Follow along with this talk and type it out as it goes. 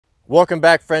Welcome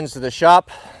back, friends, to the shop.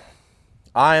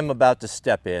 I am about to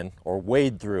step in or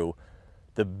wade through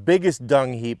the biggest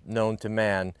dung heap known to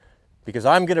man, because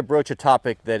I'm going to broach a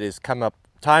topic that has come up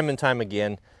time and time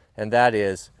again, and that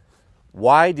is,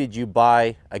 why did you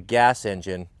buy a gas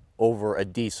engine over a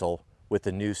diesel with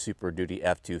the new Super Duty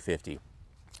F250?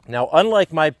 Now,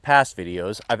 unlike my past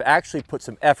videos, I've actually put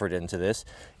some effort into this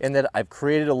in that I've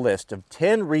created a list of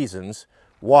 10 reasons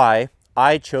why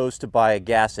I chose to buy a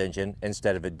gas engine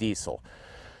instead of a diesel.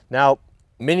 Now,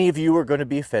 many of you are going to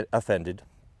be offended.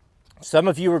 Some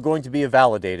of you are going to be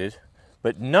validated,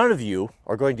 but none of you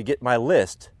are going to get my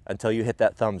list until you hit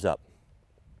that thumbs up.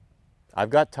 I've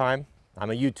got time.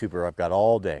 I'm a YouTuber. I've got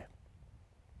all day.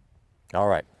 All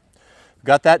right.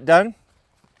 Got that done?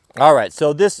 All right.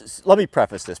 So let me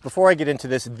preface this. Before I get into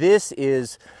this,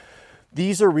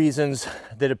 these are reasons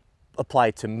that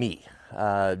apply to me.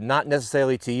 Not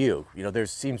necessarily to you. You know, there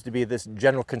seems to be this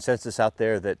general consensus out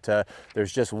there that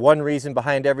there's just one reason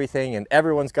behind everything and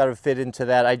everyone's got to fit into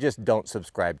that. I just don't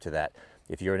subscribe to that.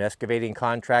 If you're an excavating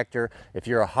contractor, if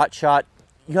you're a hotshot,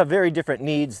 you have very different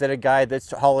needs than a guy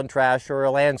that's hauling trash or a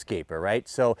landscaper, right?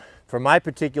 So for my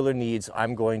particular needs,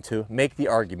 I'm going to make the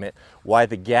argument why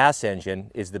the gas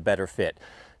engine is the better fit.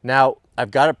 Now,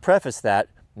 I've got to preface that,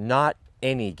 not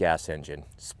any gas engine.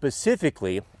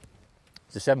 Specifically,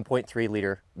 the 7.3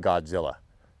 liter Godzilla.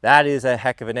 That is a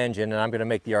heck of an engine, and I'm going to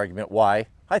make the argument why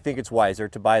I think it's wiser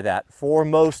to buy that for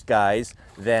most guys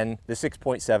than the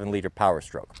 6.7 liter Power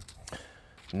Stroke.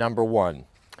 Number one,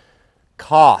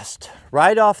 cost.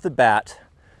 Right off the bat,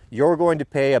 you're going to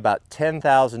pay about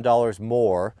 $10,000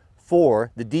 more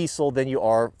for the diesel than you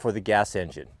are for the gas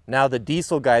engine. Now, the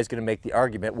diesel guy is going to make the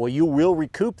argument, well, you will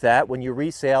recoup that when you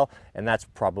resale, and that's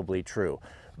probably true.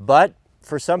 But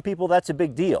for some people, that's a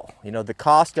big deal. You know, the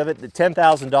cost of it, the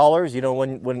 $10,000, you know,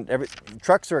 when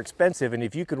trucks are expensive, and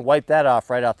if you can wipe that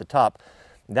off right off the top,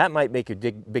 that might make a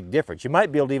big difference. You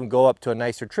might be able to even go up to a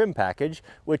nicer trim package,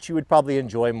 which you would probably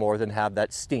enjoy more than have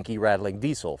that stinky, rattling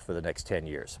diesel for the next 10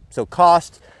 years. So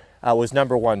cost was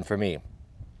number one for me.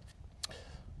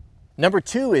 Number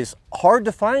two is hard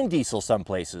to find diesel some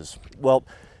places. Well,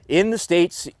 in the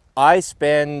States, I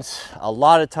spend a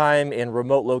lot of time in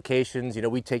remote locations. You know,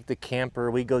 we take the camper,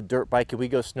 we go dirt biking, we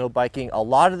go snow biking. A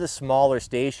lot of the smaller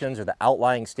stations or the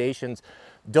outlying stations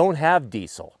don't have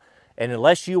diesel. And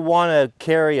unless you want to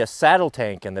carry a saddle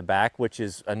tank in the back, which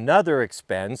is another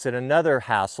expense and another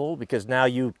hassle, because now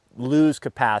you lose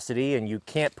capacity and you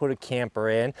can't put a camper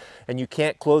in and you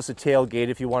can't close the tailgate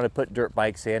if you want to put dirt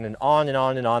bikes in, and on and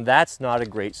on and on. That's not a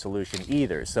great solution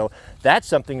either. So that's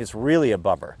something that's really a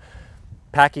bummer.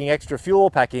 Packing extra fuel,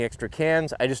 packing extra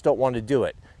cans, I just don't want to do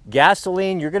it.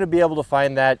 Gasoline, you're going to be able to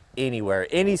find that anywhere.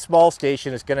 Any small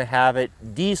station is going to have it.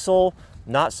 Diesel,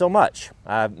 not so much.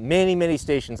 Many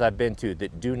stations I've been to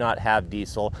that do not have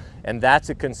diesel, and that's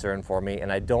a concern for me,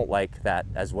 and I don't like that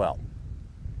as well.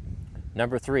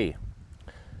 Number three,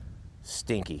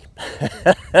 stinky.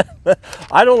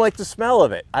 I don't like the smell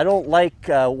of it. I don't like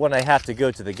when I have to go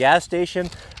to the gas station,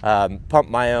 pump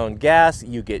my own gas.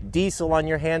 You get diesel on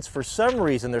your hands. For some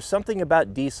reason, there's something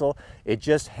about diesel, it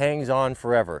just hangs on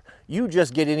forever. You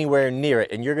just get anywhere near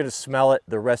it and you're going to smell it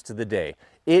the rest of the day.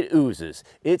 It oozes,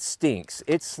 it stinks,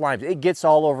 it slimes, it gets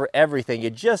all over everything.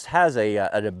 It just has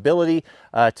an ability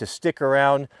to stick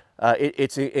around.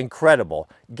 It's incredible.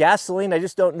 Gasoline, I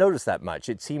just don't notice that much.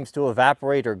 It seems to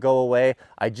evaporate or go away.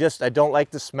 I don't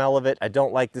like the smell of it. I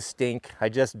don't like the stink. I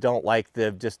just don't like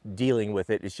just dealing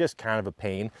with it. It's just kind of a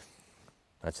pain.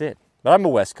 That's it. But I'm a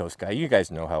West Coast guy. You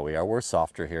guys know how we are. We're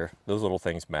softer here. Those little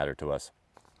things matter to us.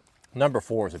 Number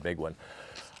four is a big one.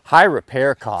 High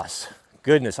repair costs.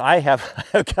 Goodness, I've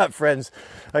got friends.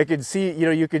 I can see, you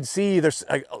know, you can see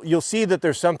you'll see that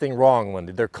there's something wrong when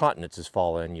their countenance is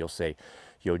falling. You'll say,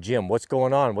 "Yo, Jim, what's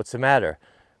going on? What's the matter?"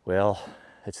 Well,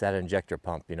 it's that injector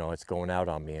pump, you know, it's going out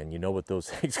on me, and you know what those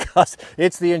things cost.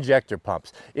 It's the injector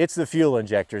pumps. It's the fuel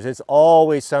injectors. It's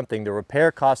always something. The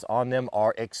repair costs on them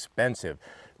are expensive.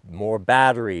 More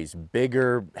batteries,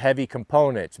 bigger heavy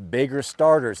components, bigger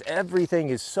starters. Everything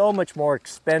is so much more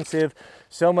expensive,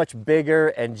 so much bigger,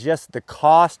 and just the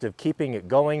cost of keeping it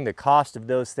going, the cost of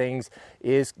those things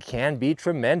can be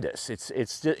tremendous.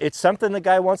 It's something the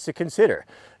guy wants to consider.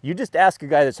 You just ask a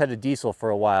guy that's had a diesel for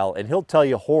a while and he'll tell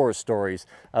you horror stories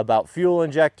about fuel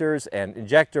injectors and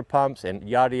injector pumps and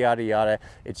yada yada yada.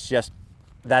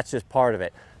 That's just part of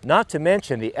it. Not to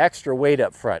mention the extra weight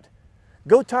up front.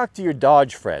 Go talk to your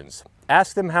Dodge friends.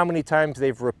 Ask them how many times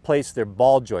they've replaced their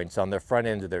ball joints on their front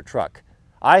end of their truck.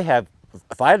 I have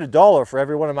if I had $1 for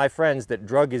every one of my friends that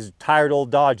drug his tired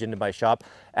old Dodge into my shop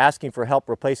asking for help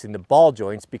replacing the ball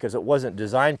joints because it wasn't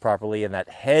designed properly, and that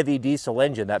heavy diesel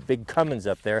engine, that big Cummins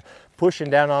up there, pushing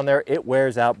down on there, it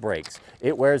wears out brakes.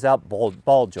 It wears out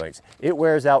ball joints. It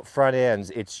wears out front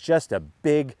ends. It's just a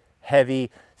big, heavy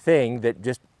thing that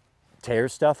just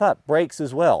tears stuff up. Brakes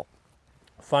as well.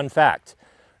 Fun fact,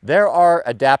 there are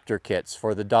adapter kits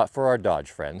for our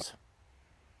Dodge friends.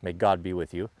 May God be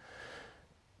with you.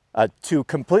 To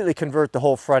completely convert the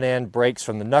whole front end brakes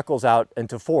from the knuckles out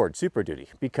into Ford Super Duty.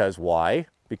 Because why?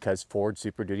 Because Ford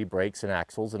Super Duty brakes and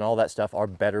axles and all that stuff are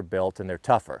better built and they're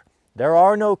tougher. There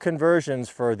are no conversions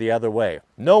for the other way.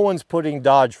 No one's putting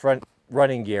Dodge front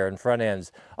running gear and front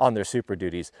ends on their Super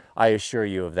Duties. I assure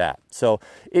you of that. So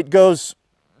it goes,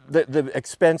 the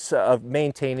expense of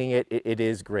maintaining it, it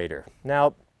is greater.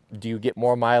 Now, do you get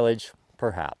more mileage?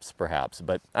 Perhaps,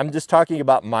 but I'm just talking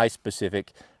about my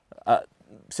specific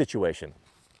situation.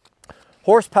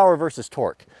 Horsepower versus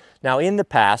torque. Now, in the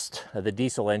past, the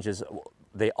diesel engines,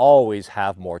 they always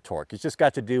have more torque. It's just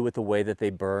got to do with the way that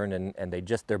they burn, and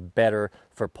they're better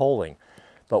for pulling.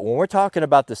 But when we're talking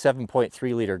about the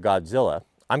 7.3 liter Godzilla,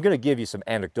 I'm going to give you some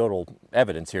anecdotal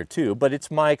evidence here too, but it's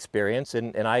my experience,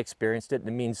 and I experienced it, and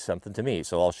it means something to me,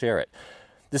 so I'll share it.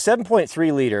 The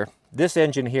 7.3 liter, this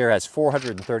engine here has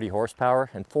 430 horsepower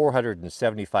and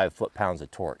 475 foot-pounds of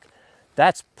torque.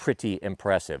 That's pretty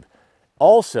impressive.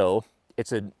 Also,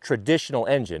 it's a traditional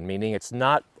engine, meaning it's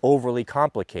not overly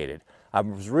complicated. I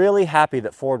was really happy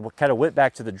that Ford kind of went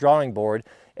back to the drawing board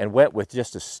and went with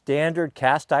just a standard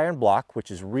cast iron block,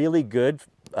 which is really good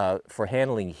for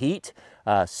handling heat,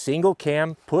 single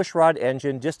cam, push rod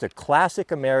engine, just a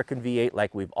classic American V8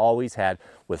 like we've always had,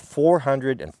 with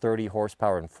 430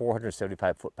 horsepower and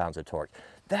 475 foot-pounds of torque.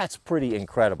 That's pretty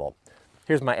incredible.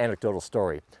 Here's my anecdotal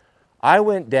story. I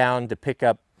went down to pick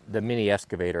up the mini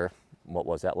excavator, what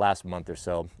was that, last month or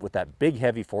so, with that big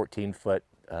heavy 14-foot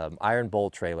iron bowl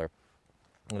trailer.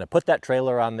 And I put that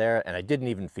trailer on there and I didn't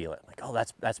even feel it. Like, oh,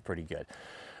 that's pretty good.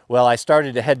 Well, I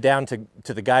started to head down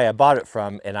to the guy I bought it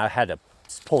from, and I had to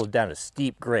pull it down a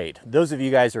steep grade. Those of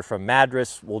you guys who are from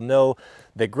Madras will know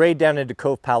the grade down into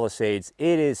Cove Palisades,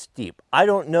 it is steep. I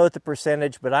don't know the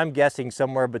percentage, but I'm guessing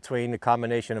somewhere between a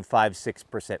combination of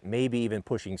 5–6%, maybe even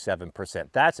pushing 7%.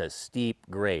 That's a steep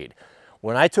grade.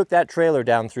 When I took that trailer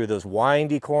down through those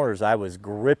windy corners, I was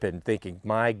gripping, thinking,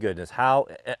 my goodness,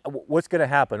 what's going to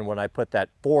happen when I put that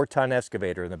 4-ton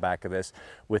excavator in the back of this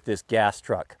with this gas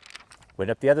truck?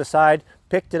 Went up the other side,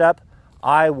 picked it up.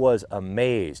 I was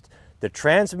amazed. The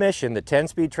transmission, the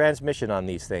 10-speed transmission on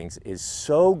these things is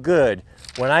so good.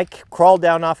 When I crawled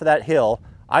down off of that hill,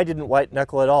 I didn't white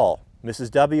knuckle at all.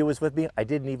 Mrs. W was with me. I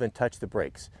didn't even touch the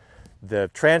brakes.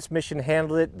 The transmission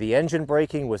handled it. The engine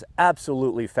braking was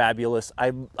absolutely fabulous.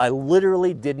 I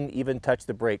literally didn't even touch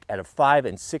the brake at a 5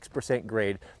 and 6%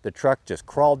 grade. The truck just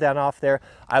crawled down off there.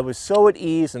 I was so at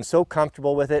ease and so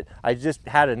comfortable with it. I just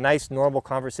had a nice normal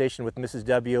conversation with Mrs.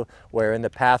 W, where in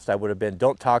the past I would have been,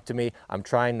 don't talk to me. I'm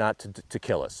trying not to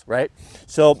kill us, right?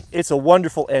 So it's a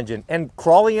wonderful engine. And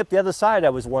crawling up the other side, I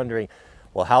was wondering,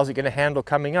 well, how's it going to handle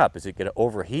coming up? Is it going to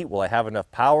overheat? Will I have enough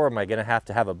power? Am I going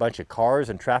to have a bunch of cars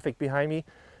and traffic behind me?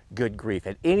 Good grief.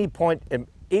 At any point in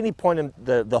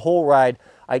the whole ride,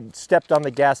 I stepped on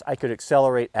the gas, I could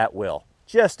accelerate at will.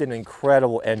 Just an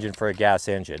incredible engine for a gas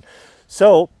engine.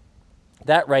 So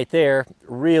that right there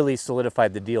really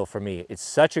solidified the deal for me. It's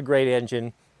such a great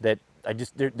engine that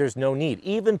there's no need.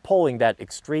 Even pulling that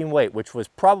extreme weight, which was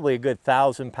probably a good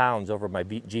 1,000 pounds over my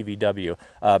GVW,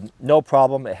 no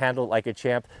problem. It handled like a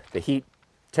champ. The heat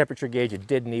temperature gauge, it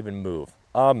didn't even move.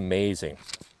 Amazing.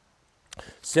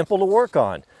 Simple to work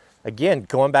on. Again,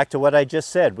 going back to what I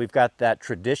just said, we've got that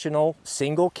traditional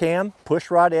single cam push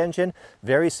rod engine,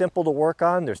 very simple to work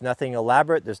on. There's nothing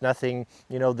elaborate. There's nothing,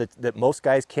 you know, that most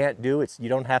guys can't do. You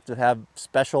don't have to have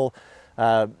special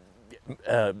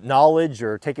knowledge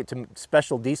or take it to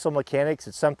special diesel mechanics.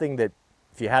 It's something that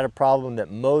if you had a problem that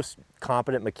most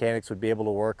competent mechanics would be able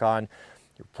to work on.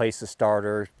 Replace the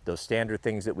starter, those standard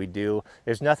things that we do.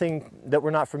 There's nothing that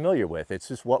we're not familiar with. It's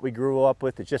just what we grew up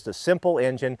with. It's just a simple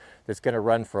engine that's going to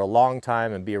run for a long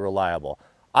time and be reliable.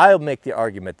 I'll make the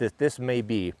argument that this may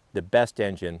be the best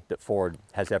engine that Ford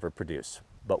has ever produced,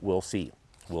 but we'll see.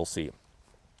 We'll see.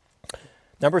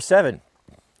 Number 7,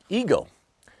 ego.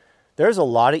 There's a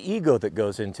lot of ego that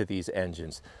goes into these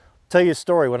engines. I'll tell you a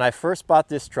story. When I first bought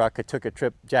this truck, I took a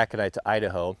trip, Jack and I, to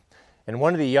Idaho, and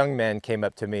one of the young men came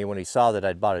up to me when he saw that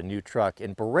I'd bought a new truck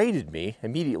and berated me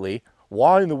immediately.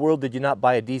 Why in the world did you not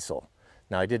buy a diesel?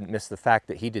 Now, I didn't miss the fact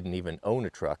that he didn't even own a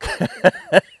truck.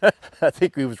 I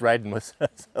think he was riding with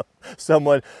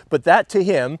someone, but that to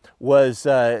him was,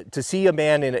 to see a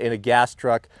man in a gas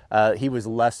truck, he was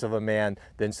less of a man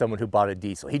than someone who bought a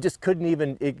diesel. He just couldn't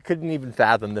even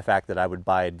fathom the fact that I would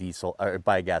buy a diesel, or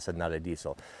buy a gas and not a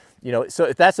diesel. You know, so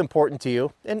if that's important to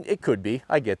you, and it could be,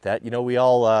 I get that. You know, we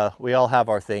all have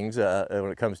our things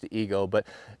when it comes to ego, but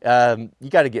you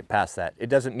got to get past that. It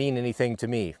doesn't mean anything to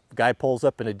me. A guy pulls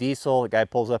up in a diesel, a guy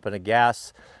pulls up in a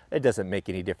gas. It doesn't make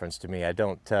any difference to me.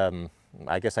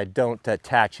 I guess I don't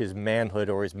attach his manhood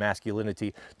or his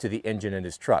masculinity to the engine in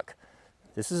his truck.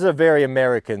 This is a very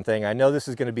American thing. I know this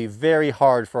is going to be very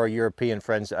hard for our European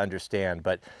friends to understand,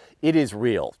 but it is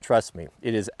real. Trust me,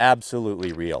 it is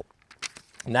absolutely real.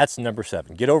 And that's number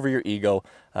 7. Get over your ego.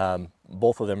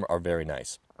 Both of them are very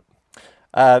nice.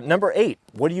 Number 8,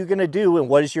 what are you going to do and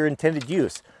what is your intended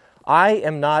use? I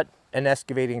am not an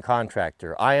excavating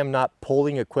contractor. I am not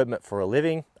pulling equipment for a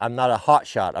living. I'm not a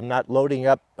hotshot. I'm not loading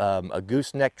up a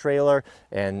gooseneck trailer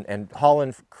and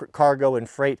hauling cargo and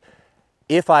freight.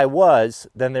 If I was,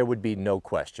 then there would be no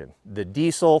question. The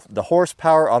diesel, the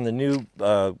horsepower on the new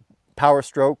Power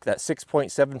Stroke, that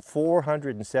 6.7,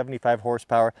 475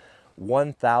 horsepower,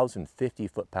 1,050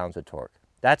 foot-pounds of torque.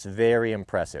 That's very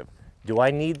impressive. Do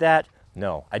I need that?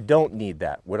 No, I don't need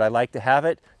that. Would I like to have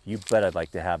it? You bet I'd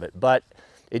like to have it, but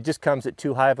it just comes at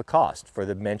too high of a cost for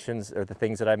the mentions or the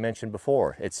things that I mentioned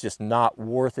before. It's just not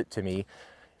worth it to me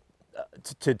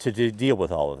to deal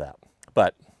with all of that.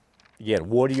 But again,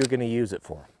 what are you going to use it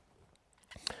for?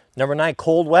 Number 9,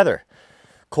 cold weather.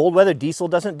 Cold weather, diesel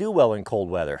doesn't do well in cold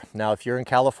weather. Now, if you're in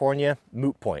California,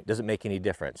 moot point, doesn't make any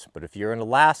difference. But if you're in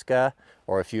Alaska,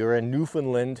 or if you're in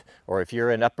Newfoundland, or if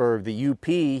you're in upper the UP,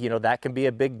 you know, that can be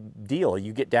a big deal.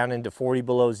 You get down into 40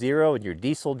 below zero and your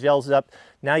diesel gels up.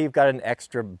 Now you've got an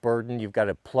extra burden. You've got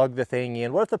to plug the thing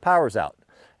in. What if the power's out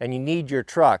and you need your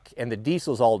truck and the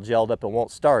diesel's all gelled up and won't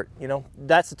start? You know,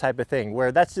 that's the type of thing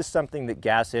where that's just something that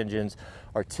gas engines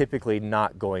are typically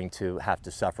not going to have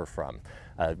to suffer from.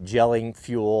 Gelling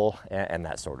fuel and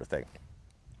that sort of thing.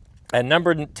 And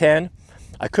number 10,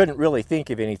 I couldn't really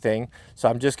think of anything, so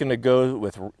I'm just going to go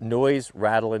with noise,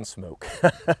 rattle, and smoke.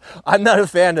 I'm not a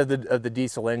fan of the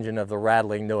diesel engine, of the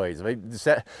rattling noise.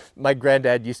 My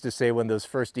granddad used to say when those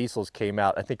first diesels came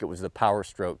out, I think it was the Power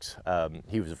Strokes,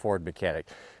 he was a Ford mechanic.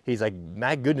 He's like,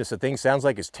 my goodness, the thing sounds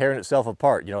like it's tearing itself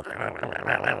apart. You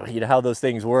know how those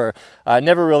things were. I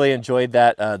never really enjoyed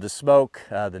that. The smoke,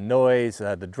 the noise,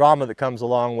 the drama that comes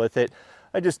along with it.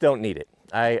 I just don't need it.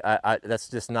 That's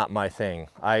just not my thing.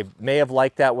 I may have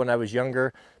liked that when I was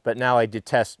younger, but now I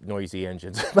detest noisy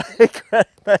engines.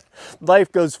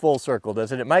 Life goes full circle,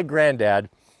 doesn't it? My granddad,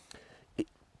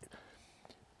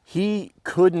 he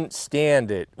couldn't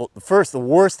stand it. Well, the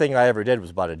worst thing I ever did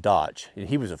was bought a Dodge.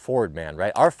 He was a Ford man,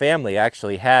 right? Our family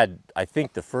actually had, I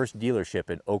think, the first dealership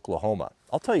in Oklahoma.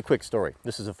 I'll tell you a quick story.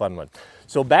 This is a fun one.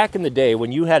 So back in the day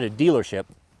when you had a dealership,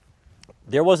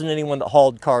 there wasn't anyone that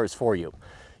hauled cars for you.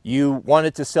 You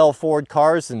wanted to sell Ford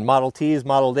cars and Model Ts,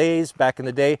 Model As back in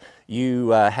the day, you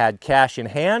had cash in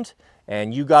hand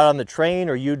and you got on the train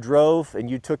or you drove and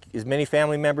you took as many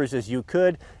family members as you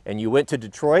could and you went to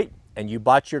Detroit and you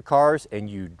bought your cars and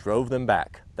you drove them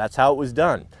back. That's how it was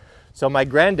done. So my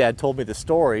granddad told me the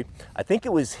story. I think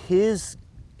it was his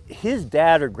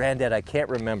dad or granddad, I can't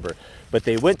remember, but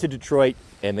they went to Detroit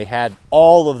and they had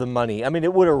all of the money. I mean,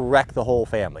 it would have wrecked the whole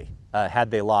family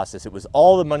had they lost this. It was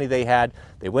all the money they had.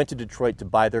 They went to Detroit to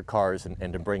buy their cars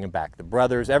and to bring them back. The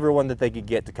brothers, everyone that they could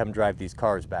get to come drive these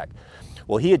cars back.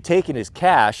 Well, he had taken his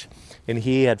cash and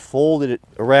he had folded it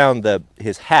around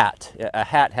his hat. A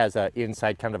hat has a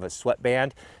inside kind of a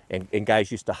sweatband, and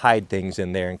guys used to hide things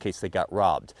in there in case they got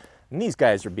robbed. And these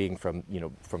guys are being from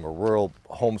a rural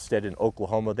homestead in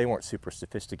Oklahoma. They weren't super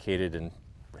sophisticated and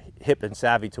hip and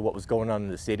savvy to what was going on in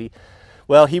the city.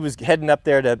 Well, he was heading up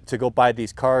there to go buy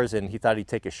these cars, and he thought he'd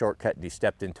take a shortcut, and he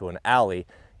stepped into an alley,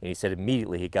 and he said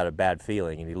immediately he got a bad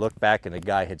feeling, and he looked back and the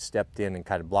guy had stepped in and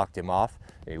kind of blocked him off,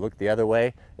 and he looked the other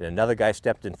way and another guy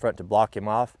stepped in front to block him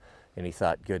off, and he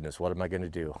thought, goodness, what am I going to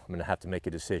do? I'm going to have to make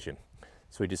a decision.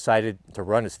 So he decided to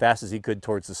run as fast as he could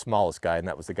towards the smallest guy, and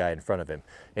that was the guy in front of him.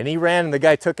 And he ran, and the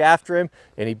guy took after him,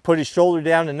 and he put his shoulder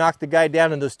down and knocked the guy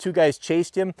down, and those two guys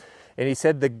chased him. And he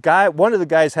said one of the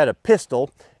guys had a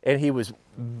pistol, and he was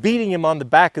beating him on the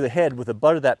back of the head with the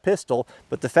butt of that pistol.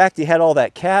 But the fact he had all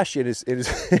that cash in his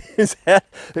head,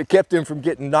 it kept him from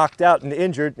getting knocked out and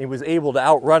injured, and he was able to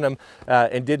outrun him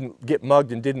and didn't get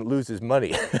mugged and didn't lose his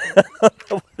money.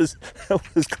 That was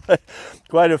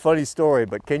quite a funny story,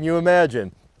 but can you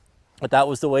imagine? But that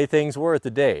was the way things were at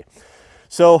the day.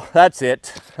 So that's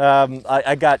it.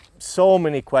 I got so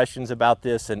many questions about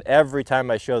this, and every time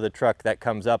I show the truck, that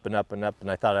comes up and up and up, and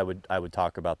I thought I would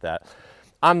talk about that.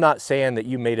 I'm not saying that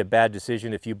you made a bad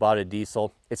decision if you bought a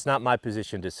diesel. It's not my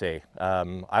position to say.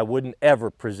 I wouldn't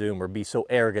ever presume or be so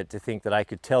arrogant to think that I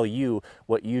could tell you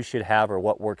what you should have or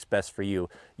what works best for you.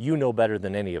 You know better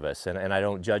than any of us, and I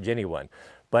don't judge anyone.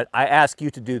 But I ask you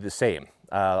to do the same.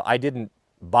 I didn't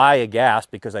buy a gas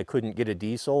because I couldn't get a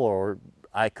diesel or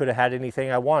I could have had anything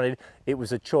I wanted. It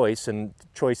was a choice, and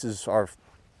choices are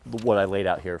what I laid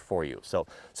out here for you. So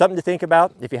something to think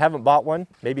about. If you haven't bought one,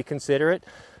 maybe consider it.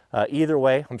 Either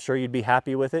way, I'm sure you'd be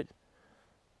happy with it.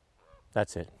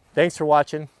 That's it. Thanks for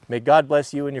watching. May God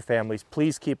bless you and your families.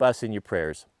 Please keep us in your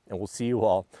prayers, and we'll see you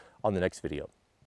all on the next video.